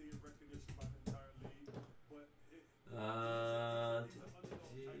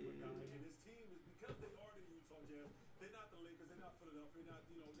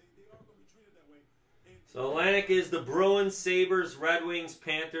 So Atlantic is the Bruins, Sabres, Red Wings,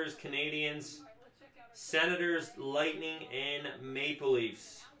 Panthers, Canadiens, Senators, Lightning, and Maple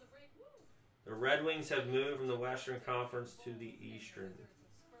Leafs. The Red Wings have moved from the Western Conference to the Eastern.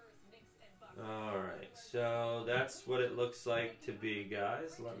 Alright, so that's what it looks like to be,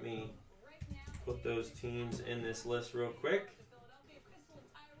 guys. Let me put those teams in this list real quick.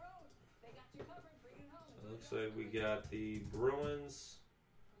 So it looks like we got the Bruins,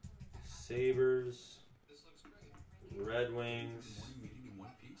 Sabres, Red Wings,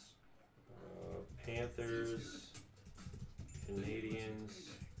 Panthers, Canadiens,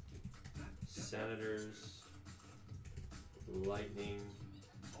 Senators, Lightning,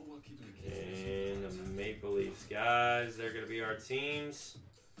 and the Maple Leafs. Guys, they're going to be our teams.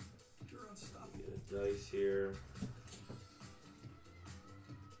 Get a dice here.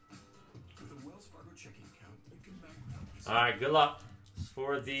 Alright, good luck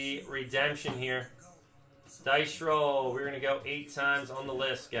for the redemption here. Dice roll. We're going to go 8 times on the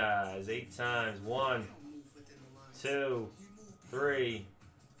list, guys. 8 times. 1, 2, 3,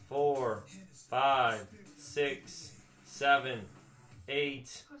 4, 5, 6, 7,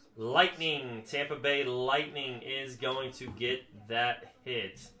 8. Lightning. Tampa Bay Lightning is going to get that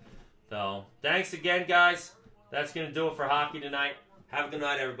hit. So, thanks again, guys. That's going to do it for hockey tonight. Have a good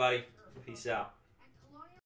night, everybody. Peace out.